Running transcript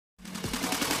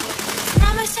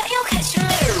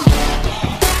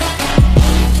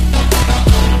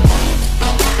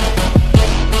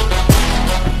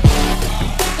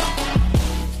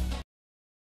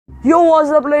Yo, what's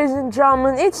up, ladies and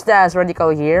gentlemen? It's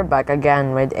SirDazzRadical here, back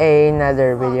again with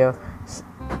another video.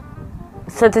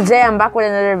 So today I'm back with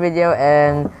another video,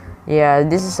 and yeah,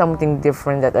 this is something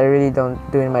different that I really don't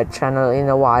do in my channel in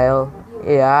a while.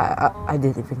 Yeah, I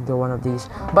didn't even do one of these.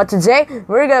 But today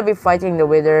we're gonna be fighting the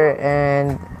Wither,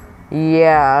 and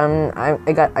yeah, I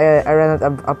ran out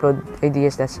of upload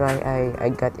ideas. That's why I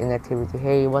got inactivity.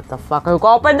 Hey, what the fuck? Who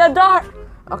opened the door?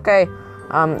 Okay.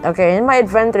 Okay, in my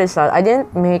inventory slot, I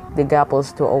didn't make the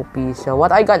gapples too OP. So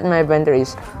what I got in my inventory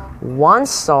is 1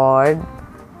 sword,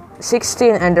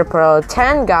 16 ender pearl,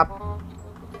 10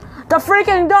 gapples,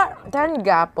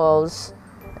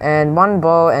 and 1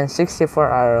 bow and 64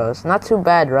 arrows. Not too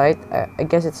bad, right? I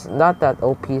guess it's not that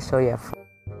OP, so yeah.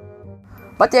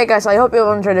 But yeah, guys, I hope you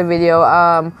enjoyed the video.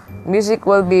 Music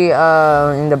will be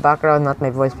in the background, not my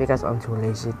voice, because I'm too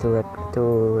lazy to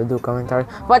do commentary.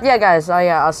 But yeah, guys,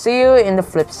 I'll see you in the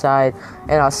flip side,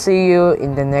 and I'll see you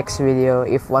in the next video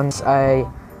if once I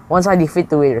defeat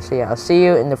the Wither. So yeah, I'll see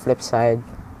you in the flip side.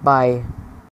 Bye.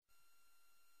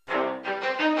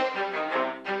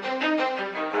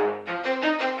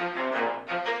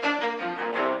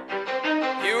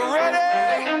 You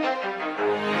ready?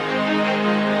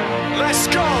 Let's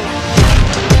go.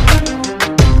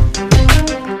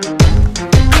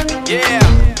 Yeah,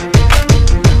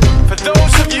 for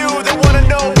those of you that want to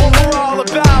know what we're all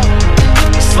about,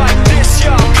 it's like this,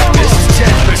 y'all. This is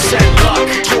 10% luck,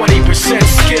 20%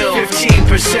 skill,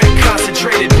 15%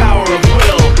 concentrated power of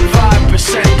will,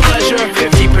 5% pleasure,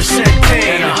 50%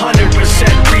 pain, and 100%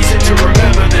 reason to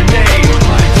remember the name.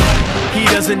 He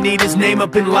doesn't need his name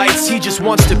up in lights, he just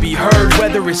wants to be heard,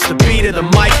 whether it's the beat of the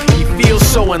mic. He feels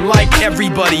so unlike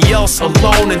everybody else,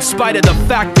 alone, in spite of the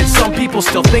fact that some people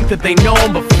still think that they know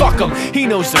him. But fuck him, he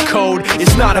knows the code.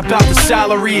 It's not about the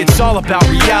salary, it's all about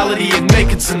reality and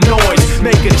making some noise,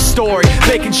 making a story,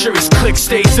 making sure his click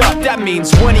stays up. That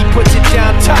means when he puts it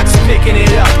down, Tox picking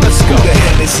it up. Let's go. Who the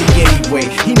hell is he anyway?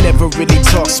 He never really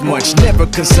talks much, never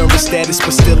concerned with status,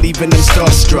 but still leaving him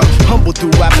starstruck. Humble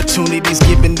through opportunities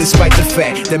given despite the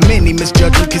fact that many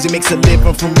misjudge him cause he makes a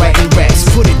living from writing raps.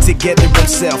 Put it together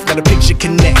himself, got a picture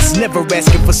connects, never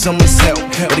asking for someone's help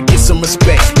or to get some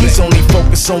respect. He's only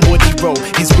focused on what he wrote,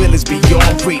 his will is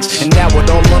beyond reach, and now it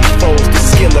all unfolds, the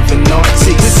skill of an artist.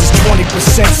 This is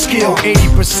 20% skill,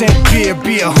 80% fear,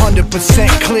 be 100%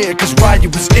 clear, cause Ryu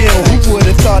was ill. Who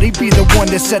would've thought he'd be the one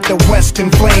that set the West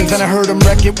in flames? And I heard him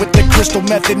wreck it with the crystal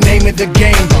method, name of the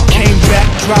game. Came back,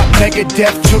 dropped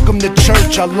Megadeth, took him to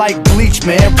church. I like Bleach,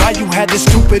 man. Ryu had the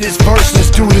stupidest verse, this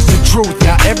dude is the truth.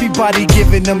 Now everybody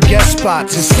giving them guest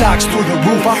spots and stocks through the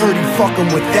roof. I heard he fucking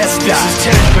with that stock.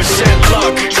 This is 10%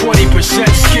 luck, 20%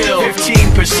 skill,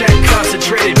 15%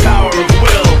 concentrated power of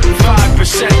will,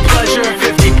 5% pleasure,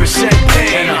 50%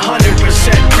 pain, and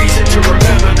 100% reason to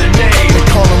remember the name. They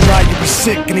call him Ryu, he's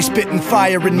sick and he's spitting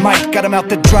fire and Mike got him out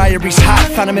the dryer, he's hot.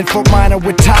 Found him in Fort Minor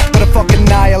with top, but a fucking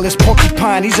nihilist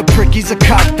porcupine. He's a prick, he's a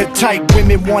cock, the type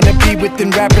women wanna be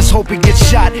within. Rappers hope he gets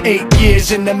shot. 8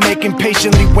 years in the making,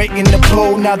 patiently waiting to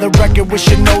blow. Now the record with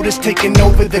your notice taking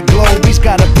over the globe. He's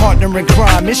got a partner in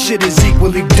crime, his shit is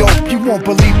equally dope. You won't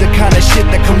believe the kind of shit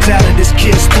that comes out of this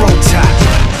kid's throat.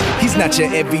 He's not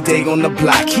your everyday on the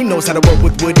block. He knows how to work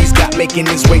with what he's got, making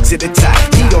his way to the top.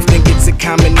 He often gets a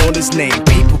comment on his name.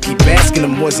 People keep asking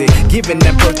him, was it given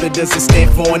that birth that doesn't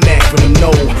stand for an acronym? No,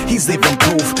 he's living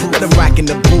proof. Let him rock in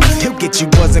the booth. He'll get you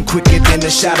buzzing quicker than a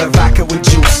shot of vodka with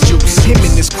juice. Him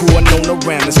and his crew are known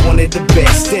around as one of the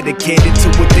best, dedicated to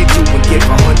what they do and give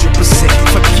 100%.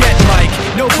 Forget Mike,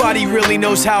 nobody really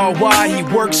knows how or why he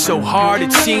works so hard.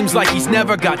 It seems like he's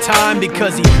never got time,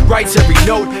 because he writes every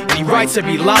note and he writes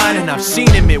every line. And I've seen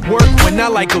him at work when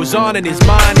that light goes on in his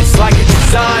mind. It's like a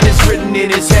design is written in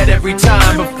his head every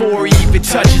time before he even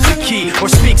touches a key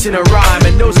or speaks in a rhyme.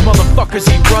 And those motherfuckers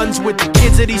he runs with, the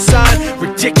kids that he signed,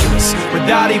 ridiculous,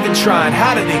 without even trying.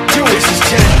 How do they do it? This is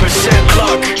 10%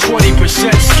 luck,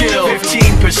 20% skill,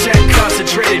 15%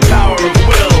 concentrated power of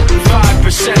will,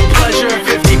 5% pleasure,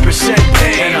 50%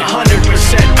 pain, and 100%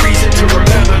 reason to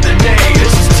remember the name.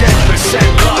 This is 10%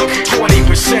 luck,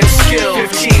 20% skill,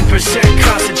 15%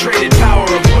 concentrated power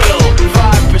of will,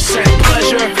 5%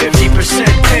 pleasure,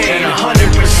 50% pain, and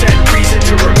 100% reason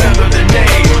to remember the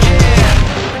name.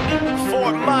 Yeah.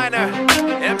 Fort Minor,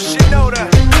 M. Shinoda,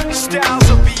 styles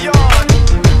of beyond.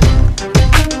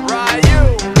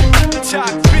 Ryu,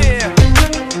 Talk Beer,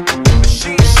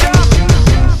 Machine Shop.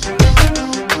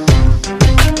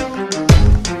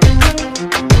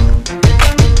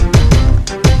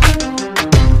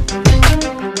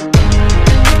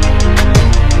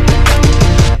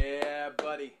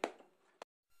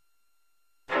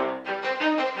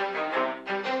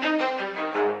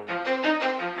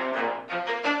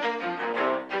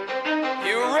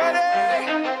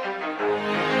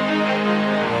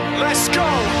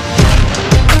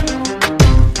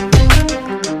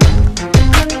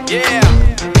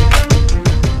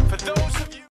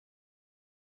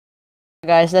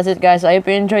 guys, that's it guys. I hope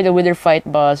you enjoyed the Wither fight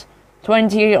boss.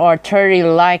 20 or 30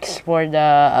 likes for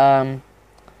the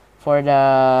what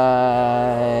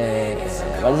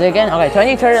is it again?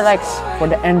 Okay, 20-30 likes for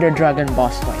the Enderdragon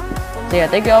boss fight. So yeah,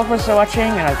 thank you all for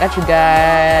watching, and I'll catch you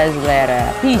guys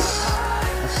later. Peace.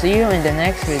 I'll see you in the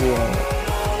next video.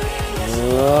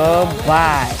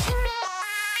 Goodbye.